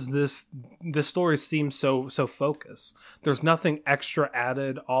because this story seems so focused. There's nothing extra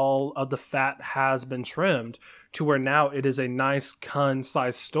added. All of the fat has been trimmed to where now it is a nice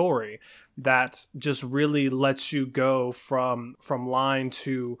concise story that just really lets you go from line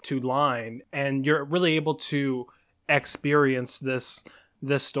to line, and you're really able to experience this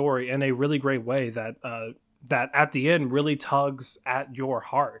story in a really great way that at the end really tugs at your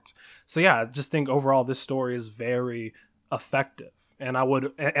heart. So yeah, I just think overall this story is very effective, and I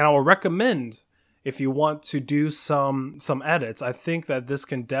would recommend, if you want to do some edits, I think that this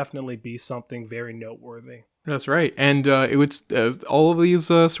can definitely be something very noteworthy. That's right, and it would all of these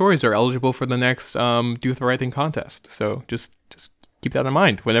stories are eligible for the next Do the Right Thing contest. So just keep that in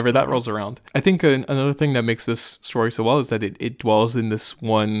mind whenever that rolls around. I think another thing that makes this story so well is that it dwells in this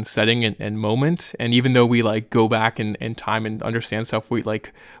one setting and moment. And even though we like go back in time and understand stuff,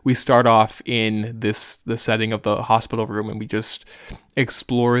 we start off in the setting of the hospital room, and we just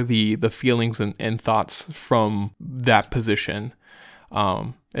explore the feelings and thoughts from that position.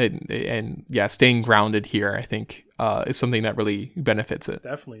 And yeah, staying grounded here, I think, is something that really benefits it.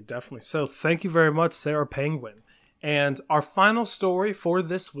 Definitely. So thank you very much, Sarah Penguin. And our final story for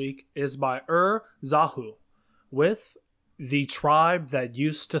this week is by Zahu with The Tribe That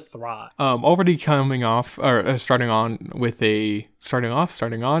Used to Thrive. Already coming off, or starting on with a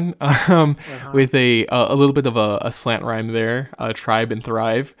with a little bit of a slant rhyme there, tribe and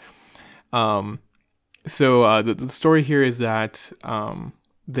thrive. So the story here is that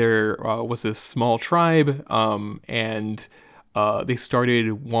there was this small tribe, and they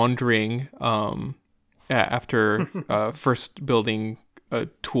started wandering after first building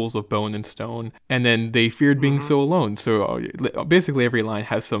tools of bone and stone, and then they feared being so alone. So basically every line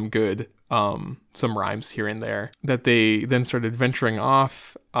has some good some rhymes here and there, that they then started venturing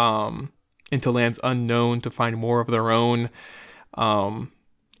off into lands unknown to find more of their own.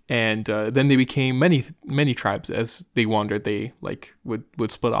 And then they became many tribes. As they wandered, they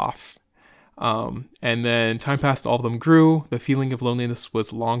would split off. And then time passed, all of them grew. The feeling of loneliness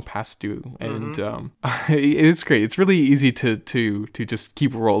was long past due. And it's great. It's really easy to just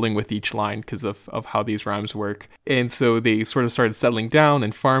keep rolling with each line because of how these rhymes work. And so they sort of started settling down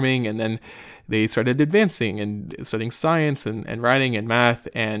and farming, and then they started advancing and studying science and writing and math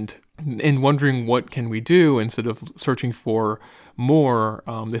and wondering what can we do. Instead of searching for more,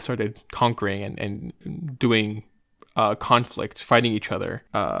 they started conquering and doing conflict, fighting each other.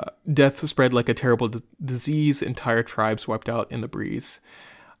 Death spread like a terrible disease. Entire tribes wiped out in the breeze.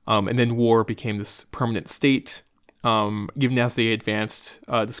 And then war became this permanent state. Even as they advanced,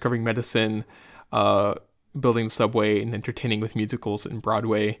 discovering medicine, building the subway, and entertaining with musicals and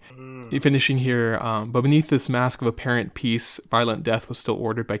Broadway. Finishing here, but beneath this mask of apparent peace, violent death was still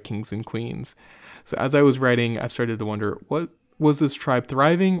ordered by kings and queens. So as I was writing, I've started to wonder, what was this tribe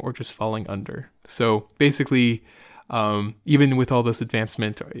thriving or just falling under? So basically, even with all this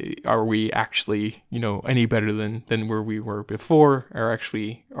advancement, are we actually, any better than where we were before, or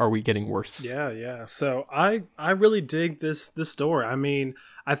actually are we getting worse? Yeah. So I really dig this story. I mean,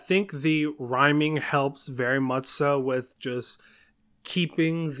 I think the rhyming helps very much so with just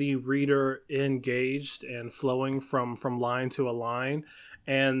keeping the reader engaged and flowing from line to a line.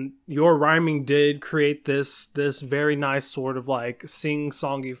 And your rhyming did create this very nice sort of like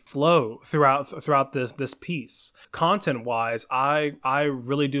sing-songy flow throughout this piece. Content-wise, I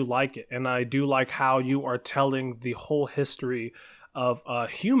really do like it, and I do like how you are telling the whole history of a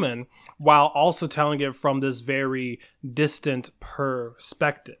human while also telling it from this very distant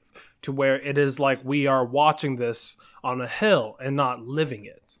perspective, to where it is like we are watching this on a hill and not living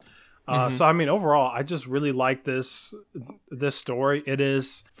it. So I mean, overall, I just really like this story. It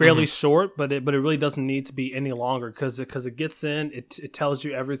is fairly short, but it really doesn't need to be any longer because it gets in, it tells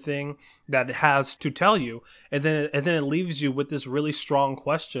you everything that it has to tell you, and then it leaves you with this really strong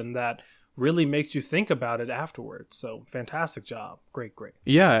question that really makes you think about it afterwards. So fantastic job, great.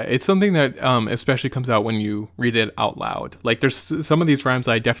 Yeah, it's something that especially comes out when you read it out loud. Like there's some of these rhymes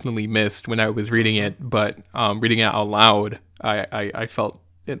I definitely missed when I was reading it, but reading it out loud, I felt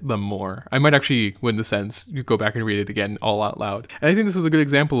them more. I might actually, when this ends, you go back and read it again all out loud. And I think this is a good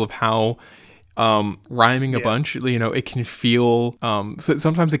example of how rhyming a bunch, it can feel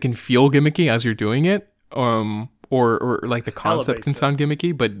sometimes it can feel gimmicky as you're doing it, or like the concept can sound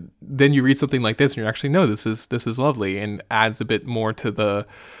gimmicky, but then you read something like this and you're actually, no, this is lovely, and adds a bit more to the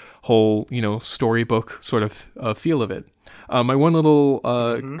whole storybook sort of feel of it. My one little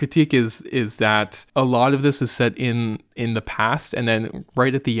critique is that a lot of this is set in the past, and then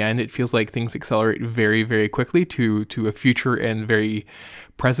right at the end, it feels like things accelerate very, very quickly to a future and very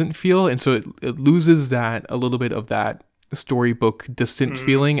present feel, and so it loses that a little bit of that storybook distant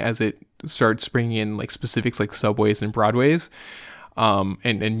feeling as it starts bringing in like specifics like subways and Broadways,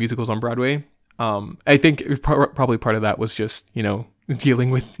 and musicals on Broadway. I think probably part of that was just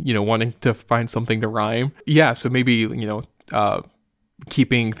dealing with wanting to find something to rhyme. Yeah, so maybe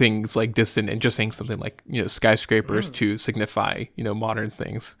keeping things like distant and just saying something like skyscrapers to signify modern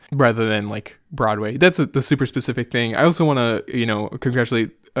things rather than like Broadway. That's the super specific thing. I also want to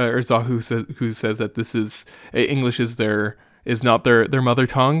congratulate Erzahu, who says that this is English is not their mother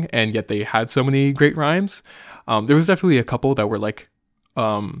tongue, and yet they had so many great rhymes. There was definitely a couple that were like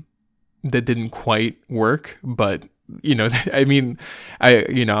that didn't quite work, but I mean,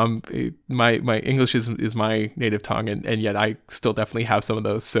 my English is my native tongue, and yet I still definitely have some of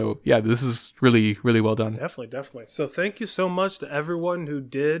those. So yeah, this is really, really well done. Definitely. So thank you so much to everyone who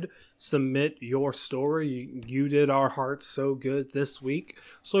did submit your story. You did our hearts so good this week.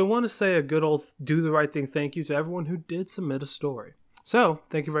 So I want to say a good old do the right thing thank you to everyone who did submit a story. So,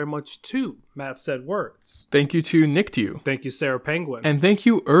 thank you very much to Matt Said Words. Thank you to Nick Dew. Thank you, Sarah Penguin. And thank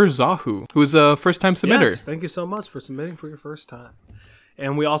you, Zahu, who's a first-time submitter. Yes, thank you so much for submitting for your first time.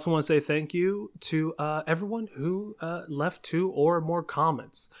 And we also want to say thank you to everyone who left 2 or more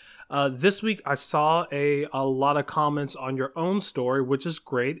comments. This week, I saw a lot of comments on your own story, which is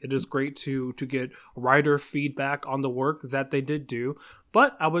great. It is great to get writer feedback on the work that they did do.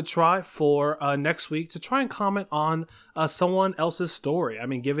 But I would try for next week to try and comment on someone else's story. I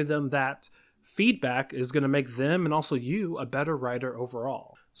mean, giving them that feedback is going to make them and also you a better writer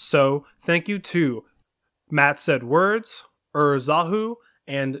overall. So thank you to Matt Said Words, Zahu,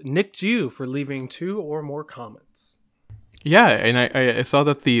 and Nick Dew for leaving 2 or more comments. Yeah, and I saw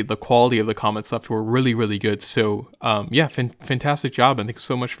that the quality of the comments left were really, really good. So, fantastic job, and thanks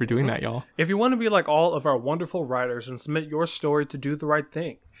so much for doing that, y'all. If you want to be like all of our wonderful writers and submit your story to Do the Right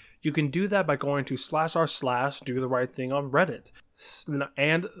Thing, you can do that by going to /r/Do the Right Thing on Reddit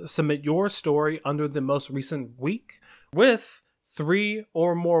and submit your story under the most recent week with 3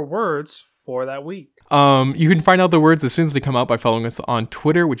 or more words for that week. You can find out the words as soon as they come out by following us on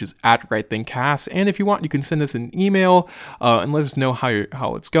Twitter, which is @RightThinkCast. And if you want, you can send us an email and let us know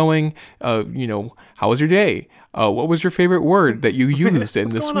how it's going. How was your day? What was your favorite word that you used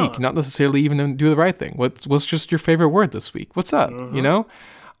in this week? Not necessarily even do the right thing. What's just your favorite word this week? What's up?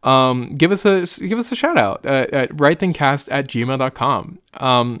 Give us a shout out at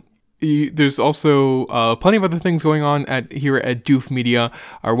rightthingcast@gmail.com. There's also plenty of other things going on here at Doof Media,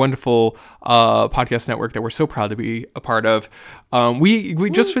 our wonderful podcast network that we're so proud to be a part of. We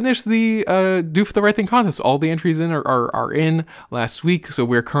just finished the Doof the Right Thing contest. All the entries in are in last week, so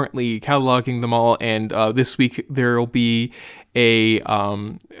we're currently cataloging them all. And this week there will be a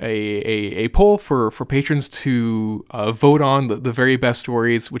poll for patrons to vote on the very best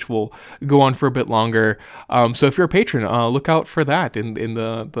stories, which will go on for a bit longer. So if you're a patron, look out for that in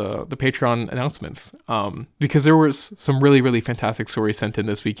the Patreon announcements, because there was some really, really fantastic stories sent in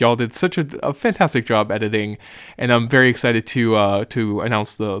this week. Y'all did such a fantastic job editing, and I'm very excited to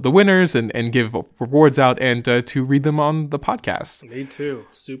announce the winners and give rewards out and to read them on the podcast. Me too.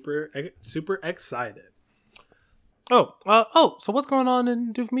 Super excited. So what's going on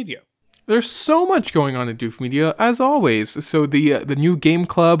in Doof Media? There's so much going on in Doof Media, as always. So the new game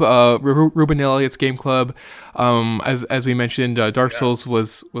club, Ruben Elliott's game club, as we mentioned, Dark Souls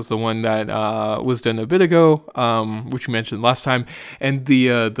was the one that was done a bit ago, which we mentioned last time, and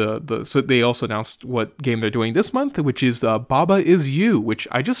so they also announced what game they're doing this month, which is Baba Is You, which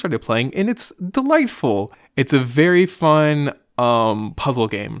I just started playing, and it's delightful. It's a very fun puzzle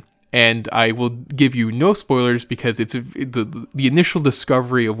game. And I will give you no spoilers because it's the initial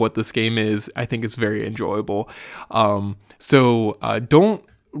discovery of what this game is, I think, is very enjoyable. So don't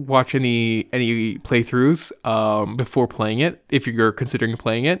watch any playthroughs before playing it if you're considering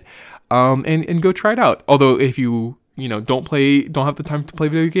playing it, and go try it out. Although if you don't have the time to play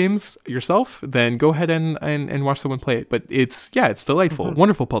video games yourself, then go ahead and watch someone play it. But it's delightful,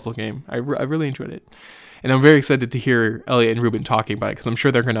 wonderful puzzle game. I really enjoyed it. And I'm very excited to hear Elliot and Ruben talking about it, because I'm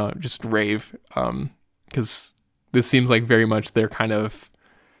sure they're going to just rave, because this seems like very much their kind of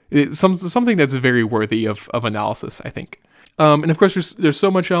something that's very worthy of analysis, I think. And of course, there's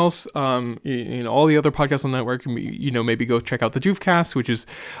so much else. All the other podcasts on the network. Maybe go check out the Doofcast, which is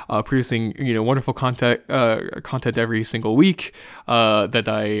producing wonderful content every single week that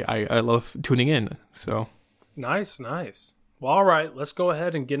I love tuning in. So nice. Well, all right, let's go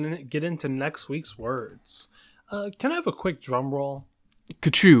ahead and get into next week's words. Can I have a quick drum roll?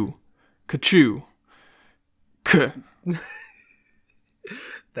 Ka-choo. Ka-choo. K.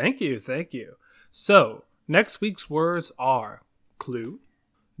 Thank you. So, next week's words are clue,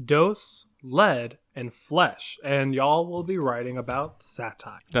 dose, lead, and flesh. And y'all will be writing about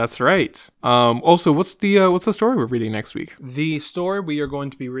satire. That's right. Also, what's the story we're reading next week? The story we are going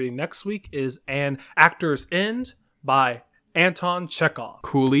to be reading next week is An Actor's End by Anton Chekhov.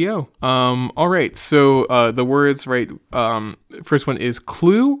 Coolio. All right. So the words, right? First one is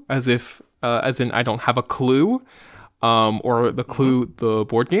clue, as in I don't have a clue, or the Clue, the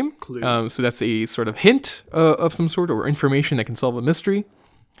board game. Clue. So that's a sort of hint of some sort, or information that can solve a mystery.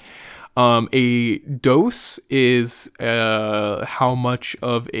 A dose is how much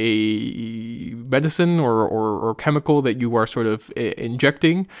of a medicine or chemical that you are sort of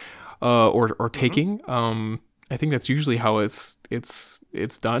injecting or taking. I think that's usually how it's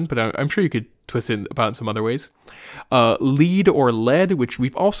done, but I'm sure you could twist it about in some other ways. Lead or lead, which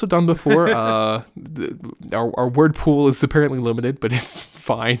we've also done before. Our word pool is apparently limited, but it's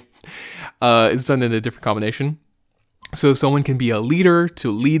fine. It's done in a different combination. So someone can be a leader,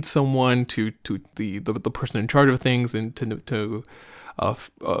 to lead someone, to the person in charge of things, and to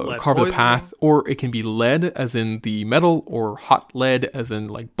carve the path. Or it can be lead, as in the metal, or hot lead, as in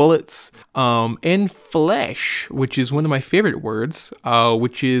like bullets. And flesh, which is one of my favorite words,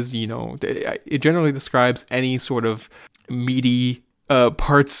 which is, it generally describes any sort of meaty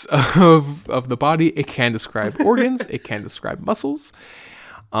parts of the body. It can describe organs. It can describe muscles.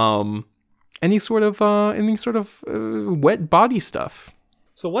 Any sort of wet body stuff.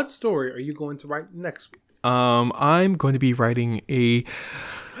 So what story are you going to write next week? I'm going to be writing a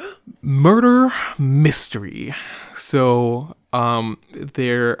murder mystery. So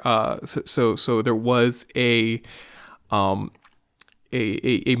there was a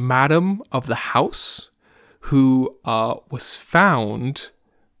madam of the house who was found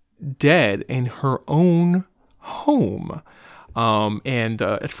dead in her own home. And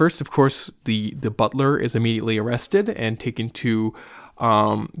at first, of course, the butler is immediately arrested and taken to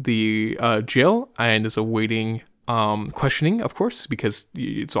the jail and is awaiting questioning, of course, because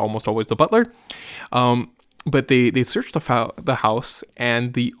it's almost always the butler. but they searched the house,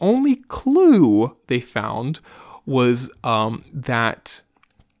 and the only clue they found was that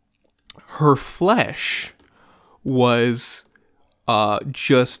her flesh was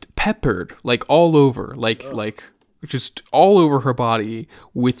just peppered, like all over, like just all over her body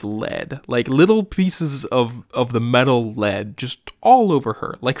with lead, like little pieces of the metal lead just all over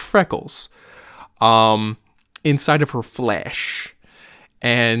her, like freckles, inside of her flesh.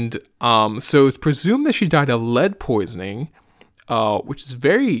 And so it's presumed that she died of lead poisoning, which is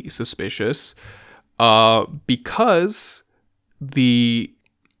very suspicious, because the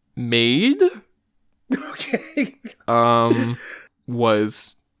maid Okay.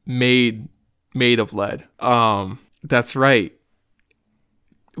 was made of lead. That's right.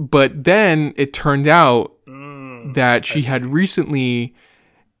 But then it turned out that she had recently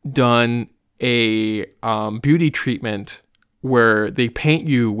done a beauty treatment where they paint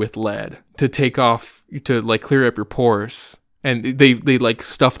you with lead to like clear up your pores, and they like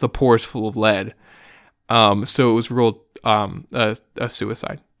stuff the pores full of lead. So it was ruled a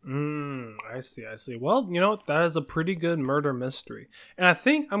suicide. I see. Well, that is a pretty good murder mystery. And I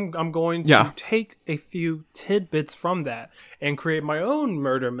think I'm going to take a few tidbits from that and create my own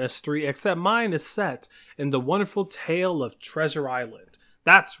murder mystery, except mine is set in the wonderful tale of Treasure Island.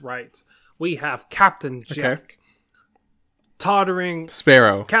 That's right. We have Captain Jack.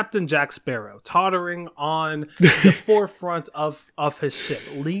 Captain Jack Sparrow, tottering on the forefront of his ship,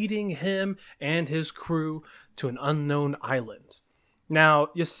 leading him and his crew to an unknown island. Now,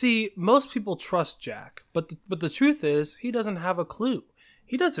 you see, most people trust Jack, but the truth is, he doesn't have a clue.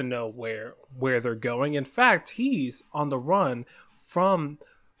 He doesn't know where they're going. In fact, he's on the run from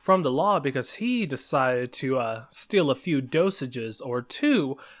the law because he decided to steal a few dosages or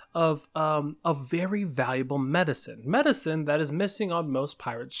two of a very valuable medicine that is missing on most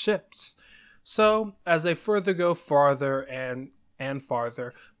pirate ships. So as they further go farther and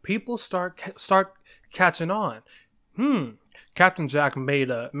farther, people start catching on. Captain Jack made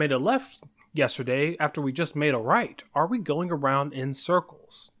a left yesterday after we just made a right. Are we going around in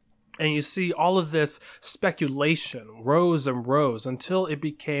circles? And you see all of this speculation rose and rose until it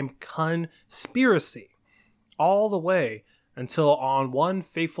became conspiracy, all the way until on one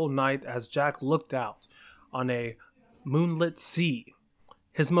fateful night, as Jack looked out on a moonlit sea,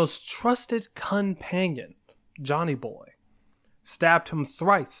 his most trusted companion, Johnny Boy, stabbed him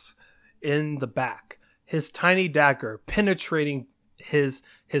thrice in the back, his tiny dagger penetrating his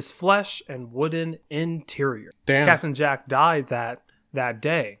flesh and wooden interior. Damn. Captain Jack died that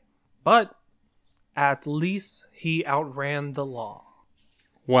day, but at least he outran the law.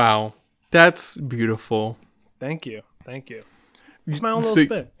 Wow, that's beautiful. Thank you. It's my own little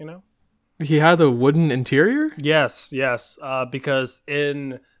spin, He had a wooden interior? Yes, because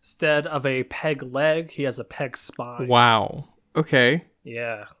instead of a peg leg, he has a peg spine. Wow. Okay.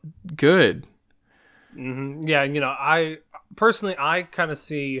 Yeah. Good. Mm-hmm. Yeah, I kind of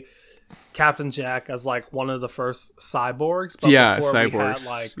see Captain Jack as like one of the first cyborgs. But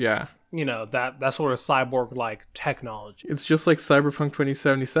cyborgs. We had, that sort of cyborg like technology. It's just like Cyberpunk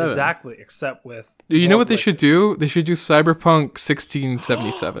 2077. Exactly, except with. You know what they should do? They should do Cyberpunk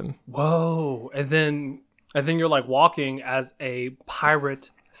 1677. Whoa! And then you're like walking as a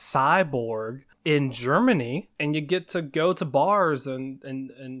pirate cyborg in Germany, and you get to go to bars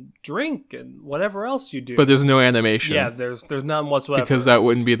and drink and whatever else you do. But there's no animation. Yeah, there's none whatsoever. Because that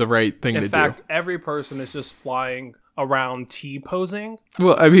wouldn't be the right thing to do. In fact, every person is just flying around T-posing.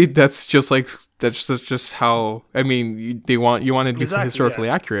 Well, I mean, that's just how, I mean, you want it to be historically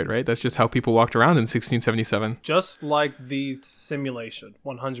accurate, right? That's just how people walked around in 1677. Just like the simulation,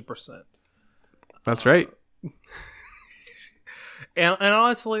 100%. That's right. And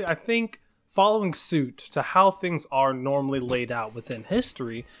honestly, I think following suit to how things are normally laid out within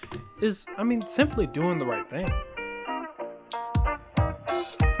history is, simply doing the right thing.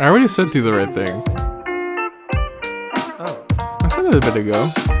 I already said do the right thing. Oh. I said that a bit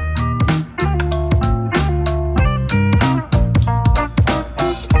ago.